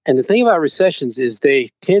And the thing about recessions is they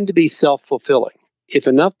tend to be self-fulfilling. If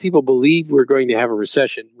enough people believe we're going to have a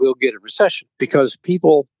recession, we'll get a recession because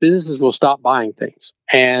businesses will stop buying things.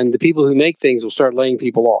 And the people who make things will start laying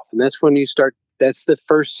people off. And that's when that's the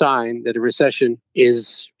first sign that a recession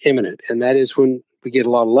is imminent. And that is when we get a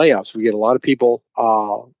lot of layoffs. We get a lot of people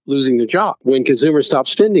losing their job. When consumers stop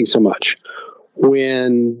spending so much,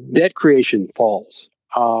 when debt creation falls.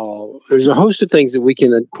 There's a host of things that we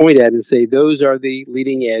can point at and say those are the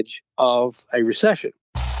leading edge of a recession.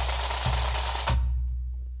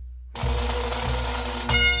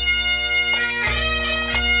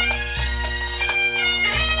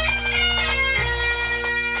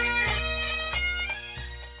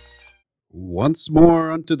 Once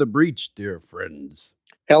more unto the breach, dear friends.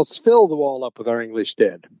 Else fill the wall up with our English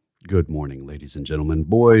dead. Good morning, ladies and gentlemen,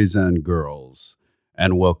 boys and girls,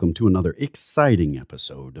 and welcome to another exciting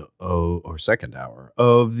episode, or second hour,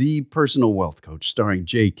 of The Personal Wealth Coach, starring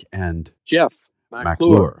Jake and Jeff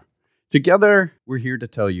McClure. Together, we're here to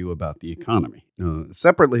tell you about the economy.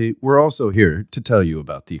 Separately, we're also here to tell you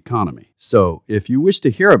about the economy. So, if you wish to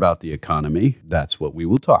hear about the economy, that's what we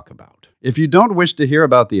will talk about. If you don't wish to hear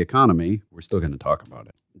about the economy, we're still going to talk about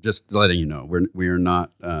it. Just letting you know, we are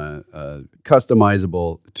not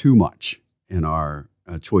customizable too much in our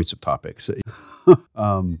choice of topics.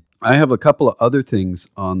 I have a couple of other things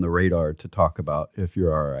on the radar to talk about, if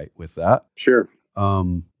you're all right with that. Sure.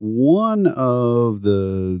 One of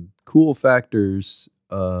the cool factors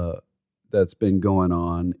that's been going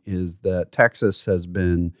on is that Texas has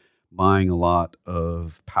been buying a lot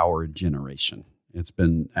of power generation. It's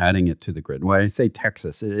been adding it to the grid. When I say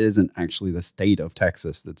Texas, it isn't actually the state of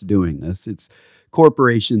Texas that's doing this. It's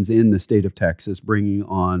corporations in the state of Texas bringing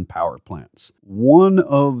on power plants. One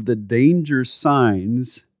of the danger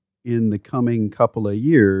signs in the coming couple of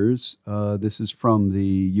years, this is from the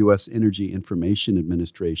U.S. Energy Information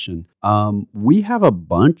Administration, we have a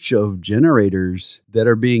bunch of generators that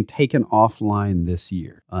are being taken offline this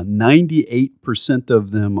year. 98%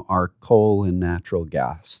 of them are coal and natural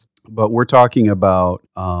gas. But we're talking about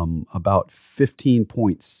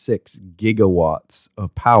 15.6 gigawatts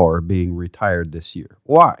of power being retired this year.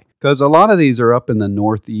 Why? Because a lot of these are up in the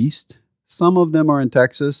Northeast. Some of them are in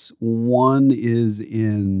Texas. One is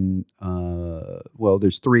in,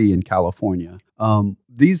 there's three in California.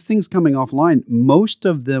 These things coming offline, most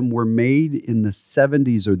of them were made in the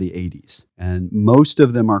 70s or the 80s. And most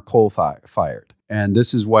of them are coal-fired. And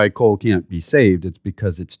this is why coal can't be saved. It's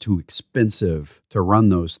because it's too expensive to run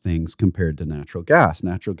those things compared to natural gas.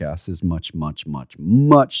 Natural gas is much, much, much,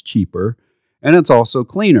 much cheaper, and it's also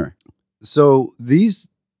cleaner. So these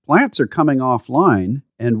plants are coming offline,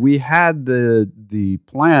 and we had the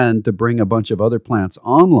plan to bring a bunch of other plants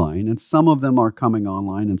online, and some of them are coming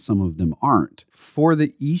online and some of them aren't. For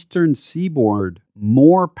the eastern seaboard,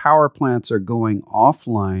 more power plants are going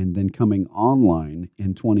offline than coming online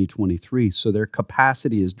in 2023, so their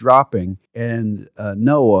capacity is dropping. And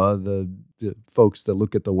NOAA, the folks that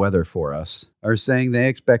look at the weather for us, are saying they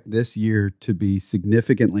expect this year to be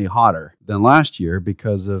significantly hotter than last year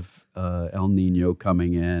because of El Nino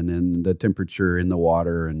coming in and the temperature in the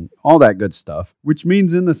water and all that good stuff, which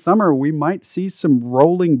means in the summer we might see some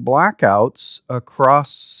rolling blackouts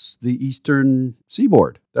across the eastern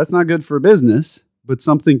seaboard. That's not good for business, but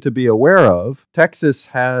something to be aware of. Texas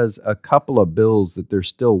has a couple of bills that they're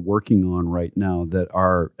still working on right now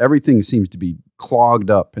everything seems to be clogged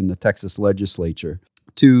up in the Texas legislature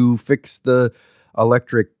to fix the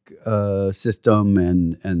electric system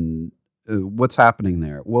and what's happening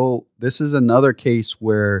there? Well, this is another case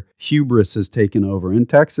where hubris has taken over. In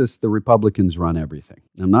Texas, the Republicans run everything.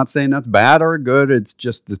 I'm not saying that's bad or good. It's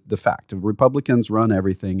just the fact. The Republicans run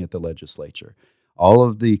everything at the legislature. All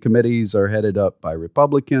of the committees are headed up by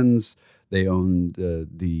Republicans. They own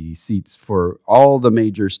the seats for all the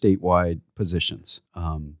major statewide positions.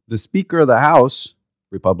 The Speaker of the House,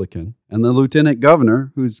 Republican, and the Lieutenant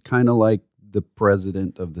Governor, who's kind of like the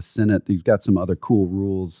President of the Senate. He's got some other cool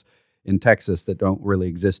rules in Texas that don't really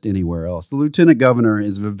exist anywhere else. The Lieutenant Governor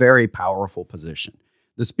is a very powerful position.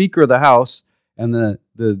 The Speaker of the House and the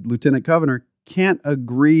Lieutenant Governor can't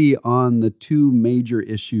agree on the two major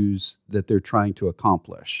issues that they're trying to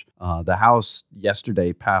accomplish. The House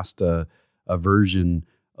yesterday passed a version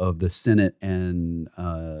of the Senate and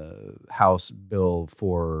House bill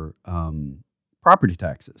for property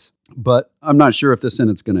taxes. But I'm not sure if the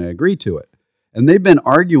Senate's going to agree to it. And they've been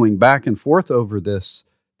arguing back and forth over this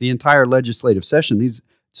the entire legislative session. These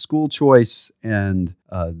school choice and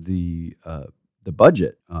the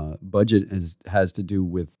budget. Budget has to do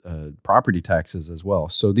with property taxes as well.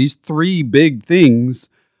 So these three big things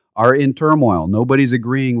are in turmoil. Nobody's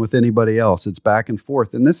agreeing with anybody else. It's back and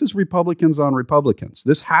forth. And this is Republicans on Republicans.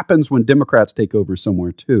 This happens when Democrats take over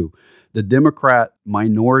somewhere too. The Democrat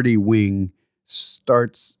minority wing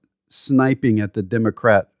starts sniping at the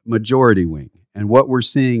Democrat majority wing. And what we're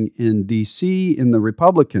seeing in D.C. in the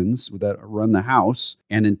Republicans that run the House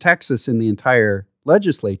and in Texas in the entire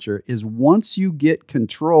legislature is once you get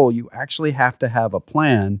control, you actually have to have a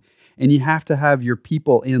plan and you have to have your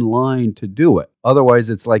people in line to do it. Otherwise,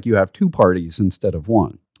 it's like you have two parties instead of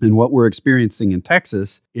one. And what we're experiencing in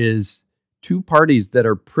Texas is two parties that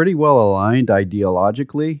are pretty well aligned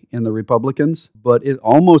ideologically in the Republicans, but it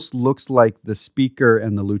almost looks like the speaker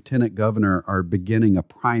and the lieutenant governor are beginning a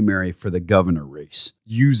primary for the governor race,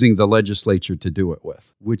 using the legislature to do it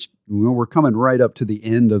with, which we're coming right up to the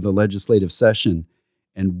end of the legislative session.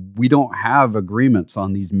 And we don't have agreements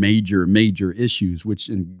on these major issues, which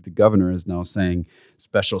the governor is now saying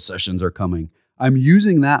special sessions are coming. I'm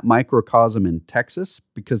using that microcosm in Texas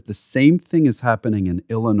because the same thing is happening in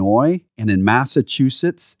Illinois and in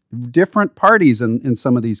Massachusetts, different parties in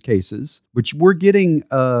some of these cases, which we're getting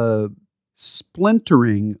a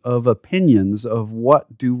splintering of opinions of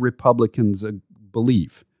what do Republicans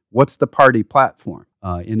believe. What's the party platform?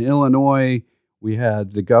 In Illinois, we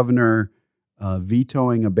had the governor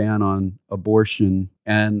vetoing a ban on abortion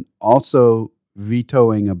and also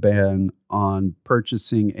vetoing a ban on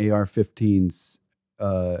purchasing AR-15s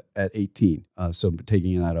at 18, so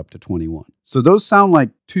taking that up to 21. So those sound like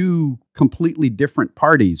two completely different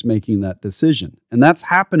parties making that decision. And that's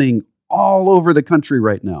happening all over the country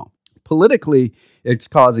right now. Politically, it's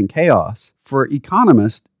causing chaos. For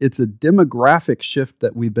economists, it's a demographic shift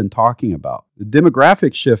that we've been talking about. The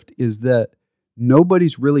demographic shift is that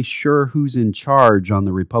nobody's really sure who's in charge on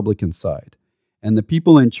the Republican side. And the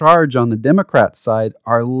people in charge on the Democrat side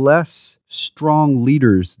are less strong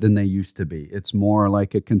leaders than they used to be. It's more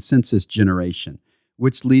like a consensus generation,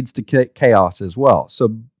 which leads to chaos as well.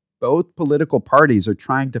 So both political parties are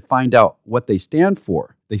trying to find out what they stand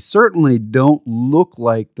for. They certainly don't look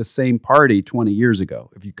like the same party 20 years ago.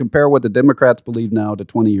 If you compare what the Democrats believe now to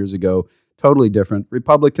 20 years ago, totally different.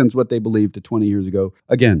 Republicans, what they believed to 20 years ago,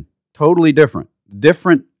 again, totally different.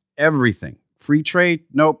 Different everything. Free trade?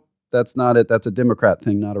 Nope, that's not it. That's a Democrat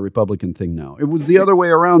thing, not a Republican thing now. It was the other way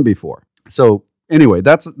around before. So anyway,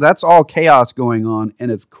 that's all chaos going on, and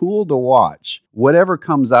it's cool to watch whatever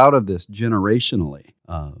comes out of this generationally.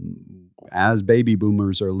 As baby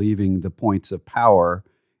boomers are leaving the points of power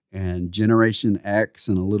and Generation X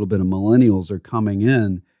and a little bit of millennials are coming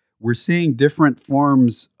in, we're seeing different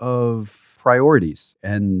forms of priorities,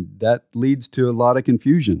 and that leads to a lot of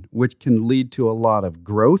confusion, which can lead to a lot of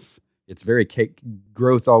growth. It's very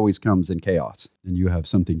growth always comes in chaos, and you have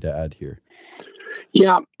something to add here.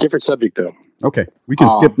 Yeah, different subject though. Okay, we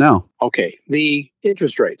can skip now. Okay, the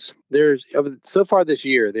interest rates. So far this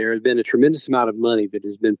year, there has been a tremendous amount of money that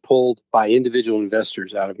has been pulled by individual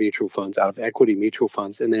investors out of mutual funds, out of equity mutual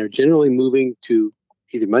funds, and they're generally moving to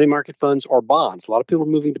either money market funds or bonds. A lot of people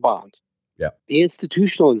are moving to bonds. Yeah. The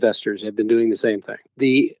institutional investors have been doing the same thing.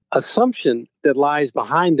 The assumption that lies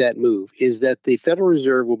behind that move is that the Federal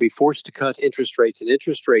Reserve will be forced to cut interest rates, and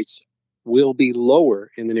interest rates will be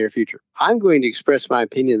lower in the near future. I'm going to express my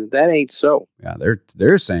opinion that ain't so. Yeah,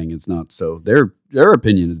 they're saying it's not so. Their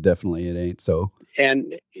opinion is definitely it ain't so.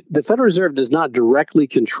 And the Federal Reserve does not directly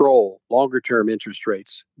control longer-term interest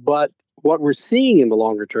rates, but what we're seeing in the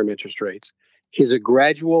longer-term interest rates is a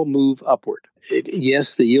gradual move upward.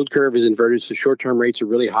 Yes, the yield curve is inverted, so short-term rates are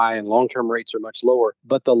really high and long-term rates are much lower,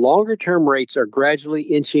 but the longer-term rates are gradually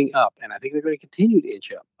inching up, and I think they're going to continue to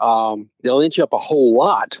inch up. They'll inch up a whole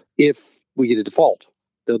lot if we get a default.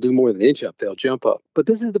 They'll do more than inch up, they'll jump up. But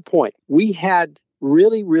this is the point. We had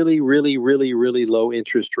really low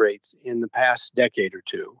interest rates in the past decade or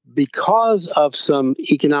two because of some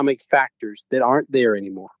economic factors that aren't there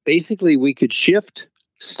anymore. Basically, we could shift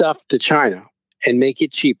stuff to China and make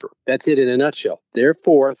it cheaper. That's it in a nutshell.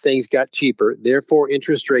 Therefore, things got cheaper. Therefore,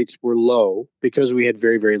 interest rates were low because we had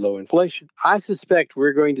very low inflation. I suspect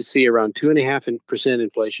we're going to see around 2.5%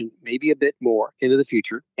 inflation, maybe a bit more into the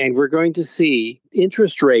future. And we're going to see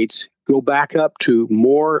interest rates go back up to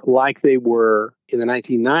more like they were in the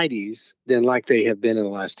 1990s than like they have been in the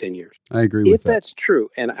last 10 years. I agree with that. If that's true,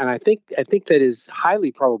 and I think that is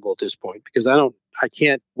highly probable at this point, because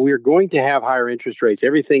we're going to have higher interest rates.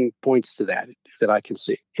 Everything points to that I can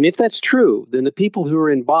see. And if that's true, then the people who are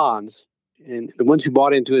in bonds and the ones who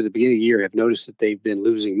bought into it at the beginning of the year have noticed that they've been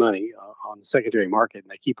losing money on the secondary market, and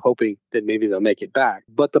they keep hoping that maybe they'll make it back.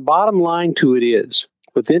 But the bottom line to it is,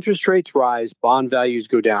 with interest rates rise, bond values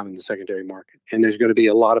go down in the secondary market, and there's going to be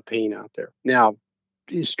a lot of pain out there. Now,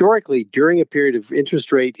 historically, during a period of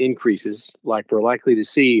interest rate increases, like we're likely to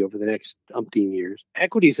see over the next umpteen years,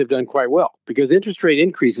 equities have done quite well because interest rate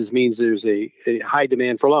increases means there's a high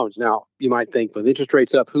demand for loans. Now, you might think, with interest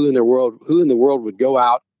rates up, who in the world would go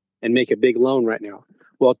out and make a big loan right now?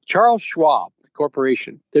 Well, Charles Schwab, the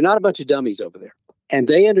corporation, they're not a bunch of dummies over there. And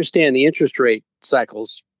they understand the interest rate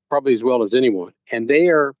cycles probably as well as anyone. And they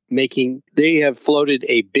have floated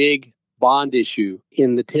a big bond issue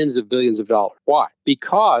in the tens of billions of dollars. Why?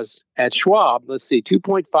 Because at Schwab, let's see,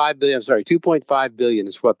 2.5 billion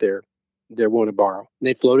is what they're willing to borrow. And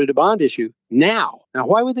they floated a bond issue now. Now,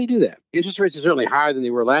 why would they do that? Interest rates are certainly higher than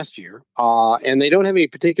they were last year. And they don't have any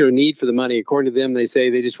particular need for the money. According to them, they say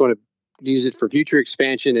they just want to use it for future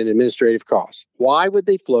expansion and administrative costs. Why would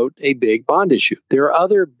they float a big bond issue? There are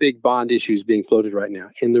other big bond issues being floated right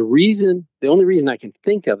now. And the only reason I can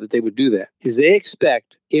think of that they would do that is they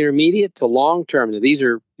expect intermediate to long term. Now, these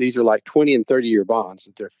are like 20 and 30-year bonds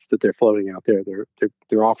that they're floating out there.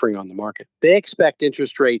 They're offering on the market. They expect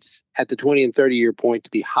interest rates at the 20 and 30-year point to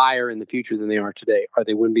be higher in the future than they are today, or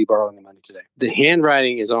they wouldn't be borrowing the money today. The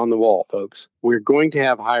handwriting is on the wall, folks. We're going to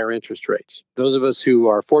have higher interest rates. Those of us who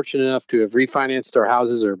are fortunate enough to have refinanced our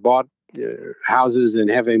houses or bought houses and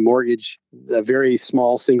have a mortgage, a very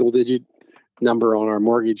small single-digit number on our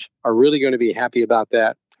mortgage, are really going to be happy about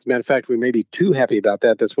that. As a matter of fact, we may be too happy about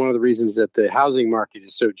that. That's one of the reasons that the housing market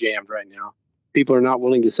is so jammed right now. People are not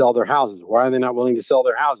willing to sell their houses. Why are they not willing to sell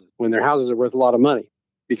their houses when their houses are worth a lot of money?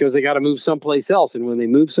 Because they got to move someplace else. And when they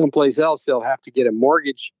move someplace else, they'll have to get a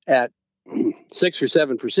mortgage at 6 or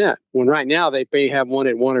 7%, when right now they may have one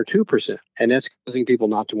at 1 or 2%. And that's causing people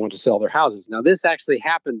not to want to sell their houses. Now, this actually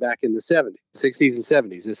happened back in the 60s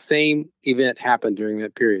and 70s. The same event happened during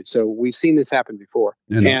that period. So we've seen this happen before.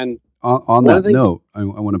 And on that note, I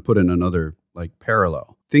want to put in another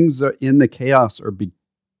parallel. Things are in the chaos are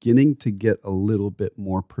beginning to get a little bit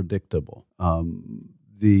more predictable.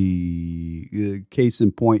 The case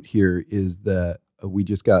in point here is that we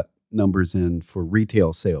just got numbers in for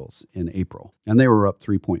retail sales in April, and they were up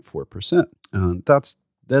 3.4%.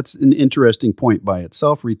 That's an interesting point by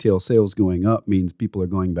itself. Retail sales going up means people are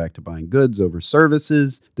going back to buying goods over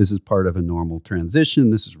services. This is part of a normal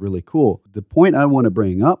transition. This is really cool. The point I want to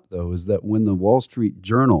bring up, though, is that when the Wall Street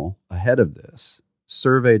Journal, ahead of this,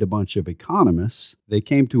 surveyed a bunch of economists, they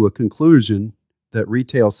came to a conclusion that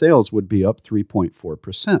retail sales would be up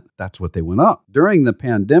 3.4%. That's what they went up. During the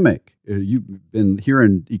pandemic, you've been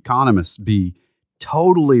hearing economists be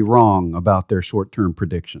totally wrong about their short-term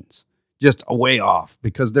predictions. Just way off,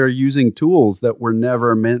 because they're using tools that were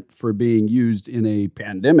never meant for being used in a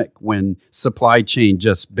pandemic when supply chain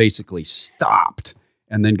just basically stopped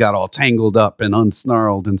and then got all tangled up and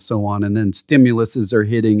unsnarled and so on. And then stimuluses are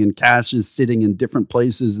hitting and cash is sitting in different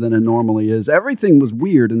places than it normally is. Everything was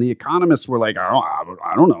weird. And the economists were like,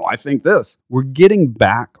 I don't know. I think this. We're getting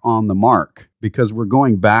back on the mark because we're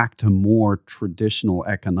going back to more traditional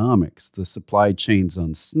economics. The supply chain's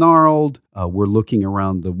unsnarled. We're looking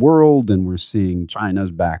around the world and we're seeing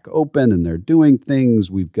China's back open and they're doing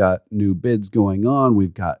things. We've got new bids going on.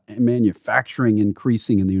 We've got manufacturing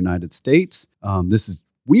increasing in the United States. This is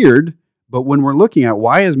weird, but when we're looking at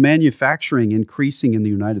why is manufacturing increasing in the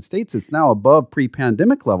United States, it's now above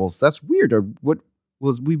pre-pandemic levels. That's weird.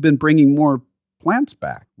 We've been bringing more plants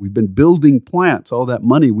back. We've been building plants. All that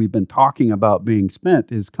money we've been talking about being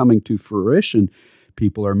spent is coming to fruition.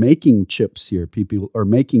 People are making chips here. People are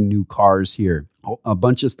making new cars here. A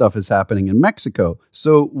bunch of stuff is happening in Mexico.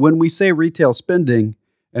 So when we say retail spending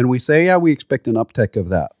and we say, yeah, we expect an uptick of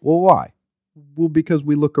that. Well, why? Well, because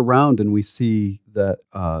we look around and we see that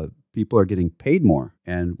people are getting paid more.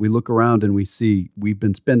 And we look around and we see we've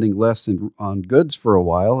been spending less on goods for a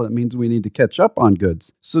while. That means we need to catch up on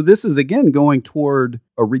goods. So this is, again, going toward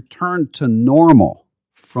a return to normal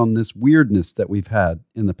from this weirdness that we've had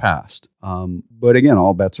in the past. But again,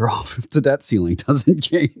 all bets are off if the debt ceiling doesn't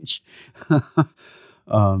change.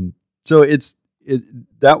 So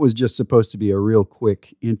that was just supposed to be a real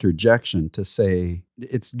quick interjection to say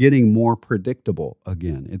it's getting more predictable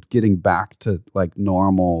again. It's getting back to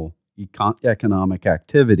normal economic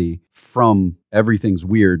activity from everything's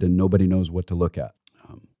weird and nobody knows what to look at.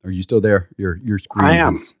 Are you still there? Your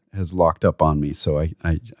screen has locked up on me, so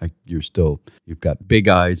you've got big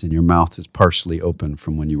eyes and your mouth is partially open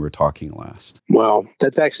from when you were talking last. Well,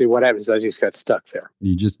 that's actually what happens. I just got stuck there.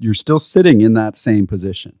 You're still sitting in that same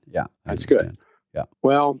position. Yeah, that's good. Yeah.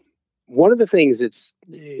 Well, one of the things that's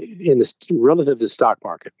in the relative to the stock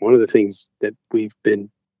market, one of the things that we've been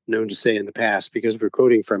known to say in the past, because we're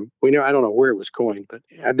quoting from, I don't know where it was coined, but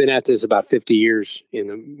I've been at this about 50 years in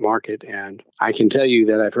the market, and I can tell you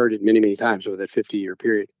that I've heard it many, many times over that 50-year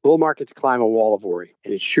period. Bull markets climb a wall of worry.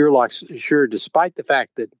 And it's sure, despite the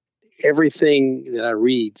fact that everything that I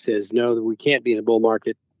read says, no, that we can't be in a bull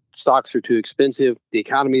market, stocks are too expensive, the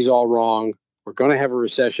economy's all wrong, we're going to have a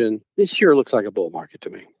recession. This sure looks like a bull market to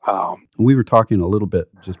me. We were talking a little bit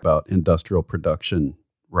just about industrial production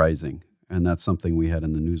rising, and that's something we had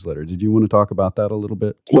in the newsletter. Did you want to talk about that a little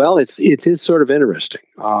bit? Well, it's sort of interesting.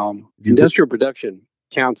 Industrial production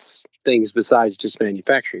counts things besides just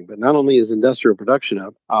manufacturing, but not only is industrial production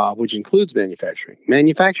up, which includes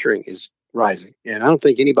manufacturing is rising. And I don't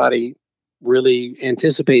think anybody really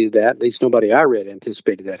anticipated that. At least nobody I read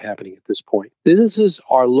anticipated that happening at this point. Businesses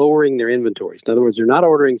are lowering their inventories. In other words, they're not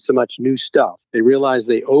ordering so much new stuff. They realize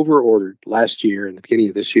they over-ordered last year and the beginning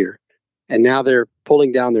of this year. And now they're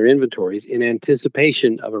pulling down their inventories in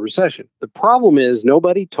anticipation of a recession. The problem is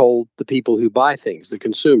nobody told the people who buy things, the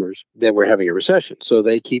consumers, that we're having a recession. So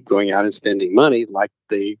they keep going out and spending money like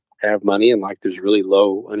they have money and like there's really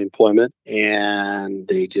low unemployment, and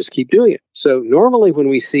they just keep doing it. So normally when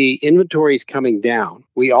we see inventories coming down,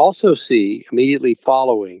 we also see immediately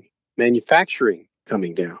following manufacturing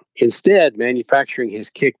coming down. Instead, manufacturing has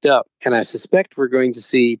kicked up, and I suspect we're going to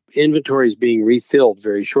see inventories being refilled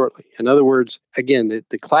very shortly. In other words, again,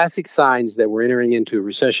 the classic signs that we're entering into a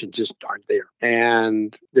recession just aren't there.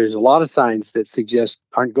 And there's a lot of signs that suggest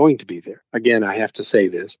aren't going to be there. Again, I have to say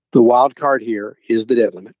this. The wild card here is the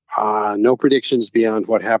debt limit. No predictions beyond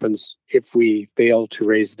what happens if we fail to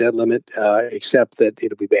raise the debt limit, except that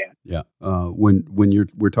it'll be bad. Yeah. When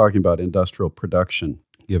we're talking about industrial production,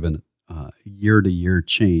 given year-to-year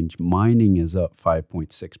change, mining is up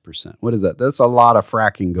 5.6%. What is that? That's a lot of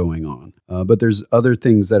fracking going on. But there's other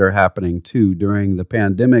things that are happening too. During the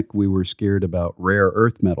pandemic, we were scared about rare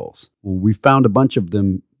earth metals. Well, we found a bunch of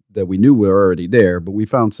them that we knew were already there, but we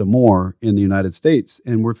found some more in the United States,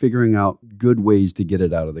 and we're figuring out good ways to get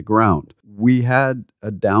it out of the ground. We had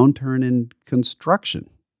a downturn in construction.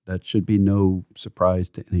 That should be no surprise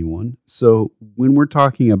to anyone. So when we're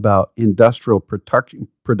talking about industrial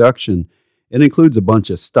production, it includes a bunch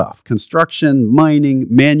of stuff: construction, mining,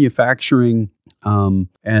 manufacturing.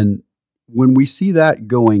 And when we see that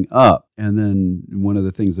going up, and then one of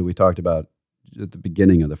the things that we talked about at the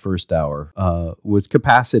beginning of the first hour was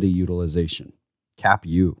capacity utilization,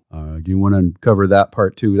 CapU. Do you want to cover that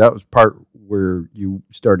part too? That was part where you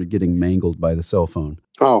started getting mangled by the cell phone.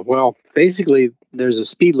 Oh, well, basically, there's a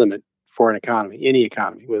speed limit for an economy, any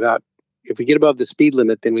economy. If we get above the speed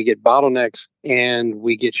limit, then we get bottlenecks and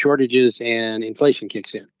we get shortages and inflation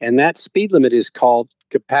kicks in. And that speed limit is called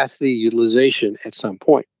capacity utilization at some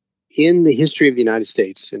point. In the history of the United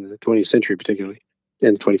States, in the 20th century particularly,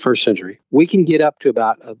 in the 21st century, we can get up to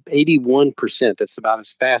about 81%. That's about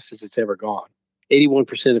as fast as it's ever gone.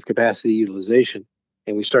 81% of capacity utilization,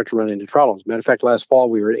 and we start to run into problems. Matter of fact, last fall,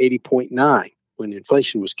 we were at 80.9 when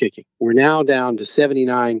inflation was kicking. We're now down to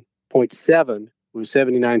 79.7. It was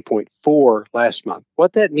 79.4 last month.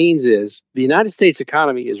 What that means is the United States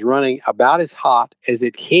economy is running about as hot as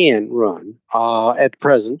it can run at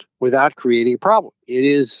present without creating a problem. It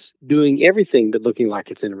is doing everything but looking like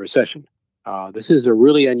it's in a recession. This is a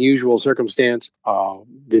really unusual circumstance.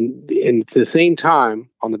 And at the same time,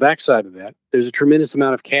 on the backside of that, there's a tremendous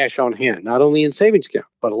amount of cash on hand, not only in savings account,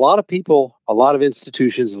 but a lot of people, a lot of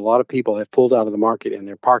institutions, a lot of people have pulled out of the market and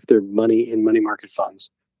they're parked their money in money market funds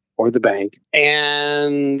or the bank.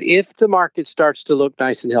 And if the market starts to look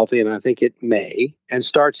nice and healthy, and I think it may, and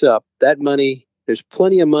starts up, that money, there's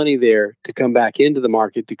plenty of money there to come back into the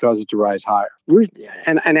market to cause it to rise higher.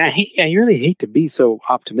 And I really hate to be so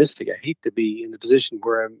optimistic. I hate to be in the position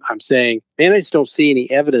where I'm saying, man, I just don't see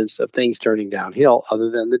any evidence of things turning downhill other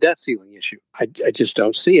than the debt ceiling issue. I just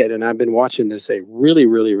don't see it. And I've been watching this a really,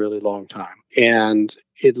 really, really long time. And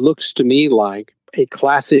it looks to me like a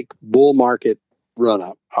classic bull market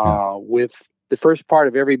run-up with the first part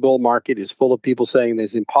of every bull market is full of people saying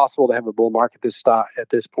it's impossible to have a bull market at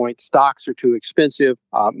this point. Stocks are too expensive.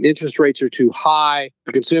 Interest rates are too high.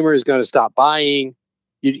 The consumer is going to stop buying.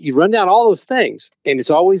 You run down all those things, and it's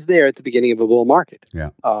always there at the beginning of a bull market.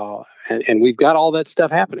 Yeah. And we've got all that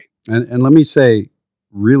stuff happening. And let me say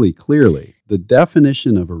really clearly, the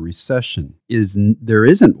definition of a recession is there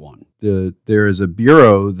isn't one. There is a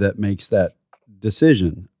bureau that makes that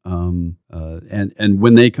decision. And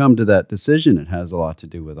when they come to that decision, it has a lot to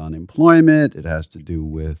do with unemployment. It has to do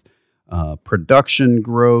with production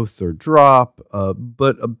growth or drop.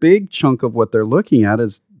 But a big chunk of what they're looking at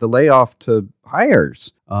is the layoff to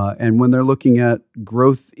hires. And when they're looking at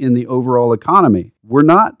growth in the overall economy, we're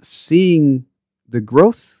not seeing the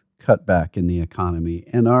growth cut back in the economy,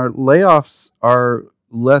 and our layoffs are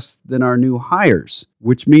less than our new hires,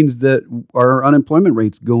 which means that our unemployment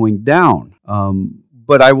rate's going down.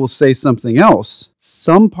 But I will say something else.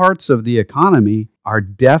 Some parts of the economy are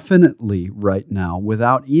definitely right now,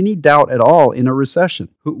 without any doubt at all, in a recession.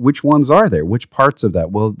 Which ones are there? Which parts of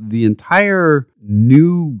that? Well, the entire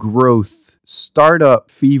new growth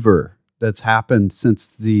startup fever that's happened since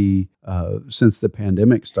the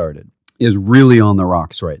pandemic started is really on the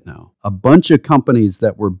rocks right now. A bunch of companies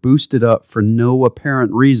that were boosted up for no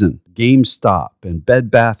apparent reason, GameStop and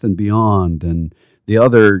Bed Bath & Beyond and the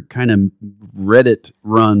other kind of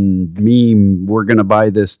Reddit-run meme, we're going to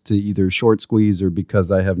buy this to either short squeeze or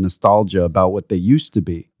because I have nostalgia about what they used to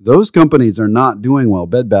be. Those companies are not doing well.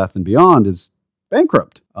 Bed Bath & Beyond is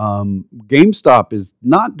bankrupt. GameStop is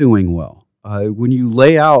not doing well. When you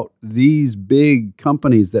lay out these big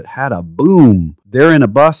companies that had a boom, they're in a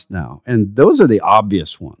bust now. And those are the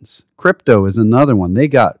obvious ones. Crypto is another one. They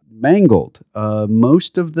got mangled.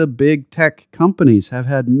 Most of the big tech companies have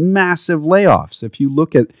had massive layoffs. If you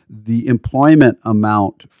look at the employment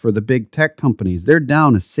amount for the big tech companies, they're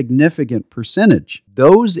down a significant percentage.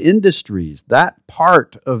 Those industries, that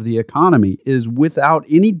part of the economy is without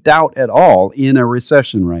any doubt at all in a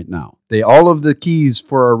recession right now. All of the keys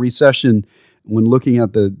for a recession when looking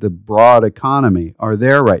at the broad economy are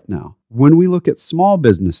there right now. When we look at small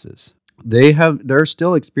businesses, they're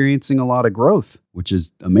still experiencing a lot of growth, which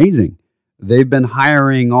is amazing. They've been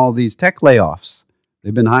hiring all these tech layoffs.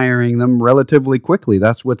 They've been hiring them relatively quickly.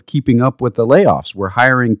 That's what's keeping up with the layoffs. We're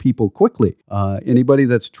hiring people quickly. Anybody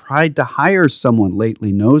that's tried to hire someone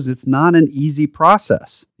lately knows it's not an easy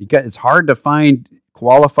process. It's hard to find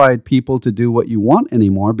qualified people to do what you want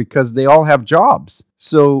anymore because they all have jobs.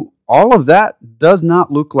 So all of that does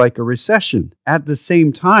not look like a recession. At the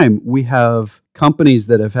same time, we have companies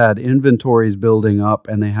that have had inventories building up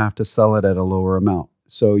and they have to sell it at a lower amount.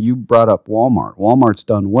 So you brought up Walmart. Walmart's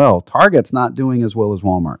done well. Target's not doing as well as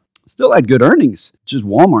Walmart. Still had good earnings. Just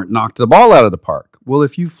Walmart knocked the ball out of the park. Well,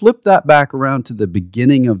 if you flip that back around to the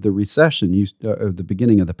beginning of the recession, the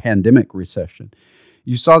beginning of the pandemic recession,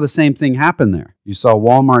 you saw the same thing happen there. You saw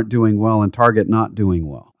Walmart doing well and Target not doing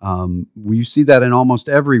well. You see that in almost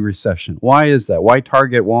every recession. Why is that? Why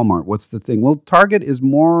Target, Walmart? What's the thing? Well, Target is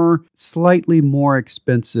slightly more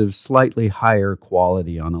expensive, slightly higher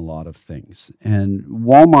quality on a lot of things. And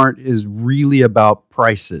Walmart is really about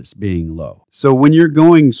prices being low. So when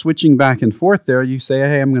you're switching back and forth there, you say,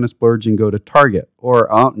 hey, I'm going to splurge and go to Target.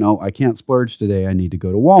 Or, oh, no, I can't splurge today. I need to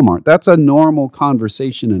go to Walmart. That's a normal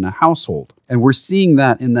conversation in a household. And we're seeing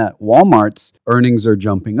that in that Walmart's earnings are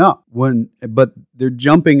jumping up. But they're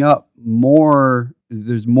jumping up more.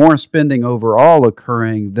 There's more spending overall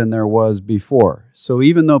occurring than there was before. So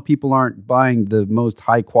even though people aren't buying the most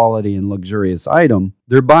high quality and luxurious item,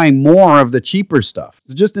 they're buying more of the cheaper stuff.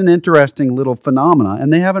 It's just an interesting little phenomena,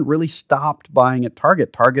 and they haven't really stopped buying at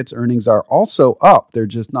Target. Target's earnings are also up. They're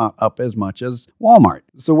just not up as much as Walmart.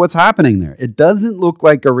 So what's happening there? It doesn't look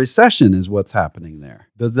like a recession is what's happening there.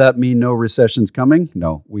 Does that mean no recession's coming?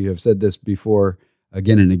 No. We have said this before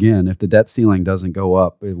again and again. If the debt ceiling doesn't go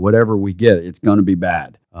up, whatever we get, it's going to be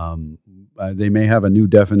bad. They may have a new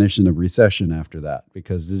definition of recession after that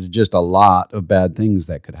because there's just a lot of bad things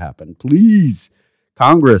that could happen. Please,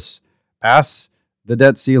 Congress, pass the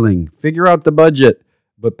debt ceiling. Figure out the budget,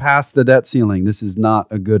 but pass the debt ceiling. This is not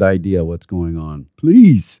a good idea what's going on.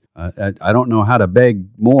 Please. I don't know how to beg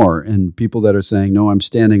more. And people that are saying, no, I'm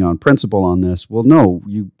standing on principle on this. Well, no,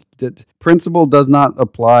 principle does not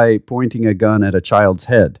apply pointing a gun at a child's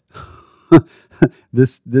head.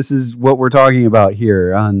 This is what we're talking about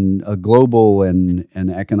here on a global and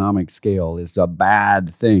economic scale. It's a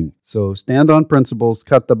bad thing. So stand on principles,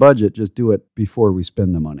 cut the budget, just do it before we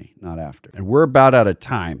spend the money, not after. And we're about out of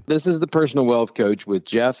time. This is the Personal Wealth Coach with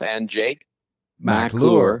Jeff and Jake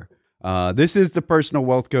McClure. This is the Personal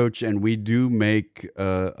Wealth Coach, and we do make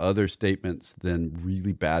other statements than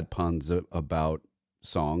really bad puns about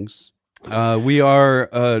songs. We are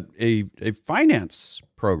a finance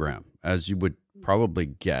program, as you would probably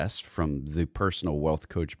guess from the Personal Wealth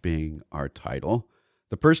Coach being our title.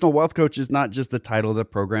 The Personal Wealth Coach is not just the title of the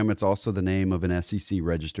program, it's also the name of an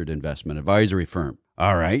SEC-registered investment advisory firm.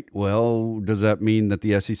 All right, well, does that mean that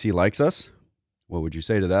the SEC likes us? What would you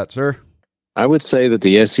say to that, sir? I would say that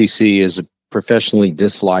the SEC professionally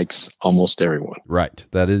dislikes almost everyone. Right.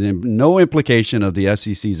 That is no implication of the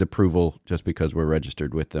SEC's approval just because we're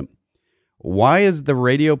registered with them. Why is the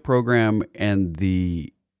radio program and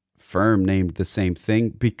the firm named the same thing?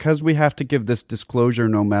 Because we have to give this disclosure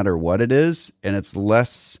no matter what it is, and it's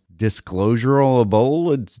less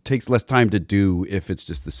disclosurable. It takes less time to do if it's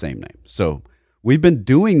just the same name. So We've been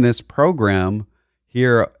doing this program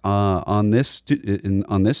here on this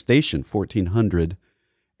station, 1400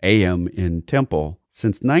 AM in Temple,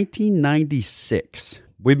 since 1996.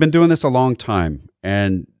 We've been doing this a long time,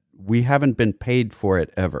 and we haven't been paid for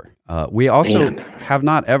it ever. We also have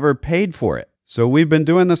not ever paid for it. So we've been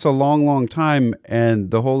doing this a long, long time, and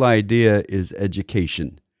the whole idea is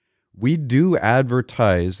education. We do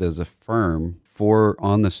advertise as a firm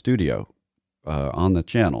on the studio, on the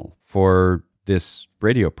channel, for this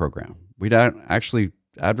radio program. We don't actually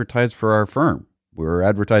advertise for our firm. We're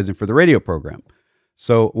advertising for the radio program.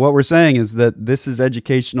 So what we're saying is that this is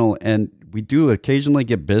educational, and we do occasionally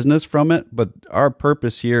get business from it, but our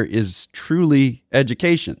purpose here is truly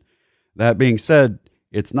education. That being said,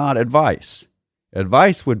 it's not advice.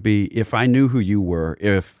 Advice would be if I knew who you were,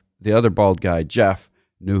 if the other bald guy, Jeff,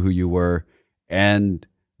 knew who you were, and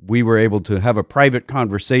we were able to have a private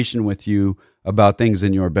conversation with you about things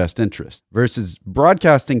in your best interest, versus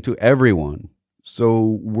broadcasting to everyone.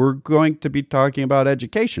 So we're going to be talking about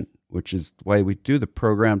education, which is why we do the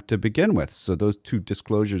program to begin with. So those two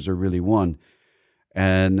disclosures are really one.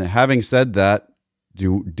 And having said that, do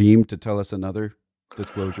you deem to tell us another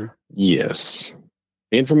disclosure? Yes.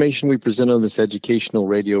 The information we present on this educational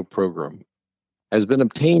radio program has been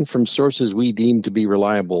obtained from sources we deem to be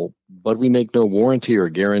reliable, but we make no warranty or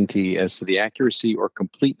guarantee as to the accuracy or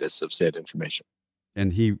completeness of said information.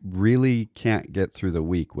 And he really can't get through the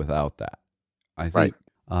week without that. I think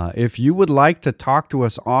if you would like to talk to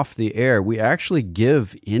us off the air, we actually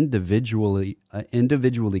give individually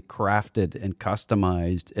crafted and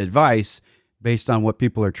customized advice based on what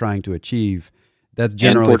people are trying to achieve. That's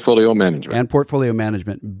generally and portfolio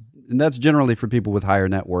management. And that's generally for people with higher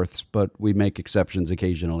net worths, but we make exceptions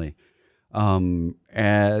occasionally. And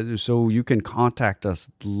so you can contact us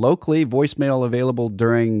locally, voicemail available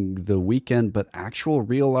during the weekend, but actual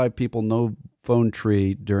real live people, no phone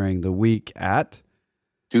tree during the week at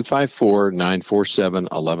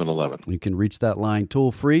 254-947-1111. You can reach that line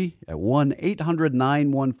toll free at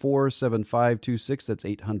 1-800-914-7526. That's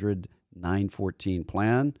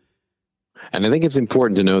 800-914-PLAN. And I think it's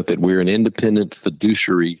important to note that we're an independent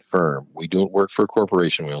fiduciary firm. We don't work for a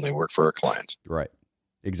corporation. We only work for our clients. Right.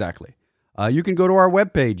 Exactly. You can go to our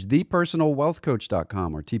webpage,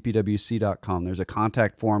 thepersonalwealthcoach.com or tpwc.com. There's a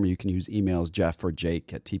contact form. You can use emails, Jeff or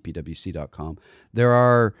Jake at tpwc.com. There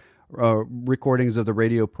are recordings of the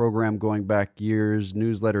radio program going back years,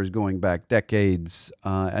 newsletters going back decades,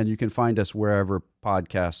 and you can find us wherever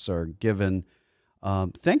podcasts are given.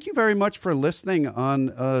 Thank you very much for listening on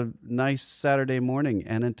a nice Saturday morning.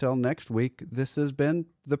 And until next week, this has been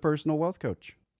The Personal Wealth Coach.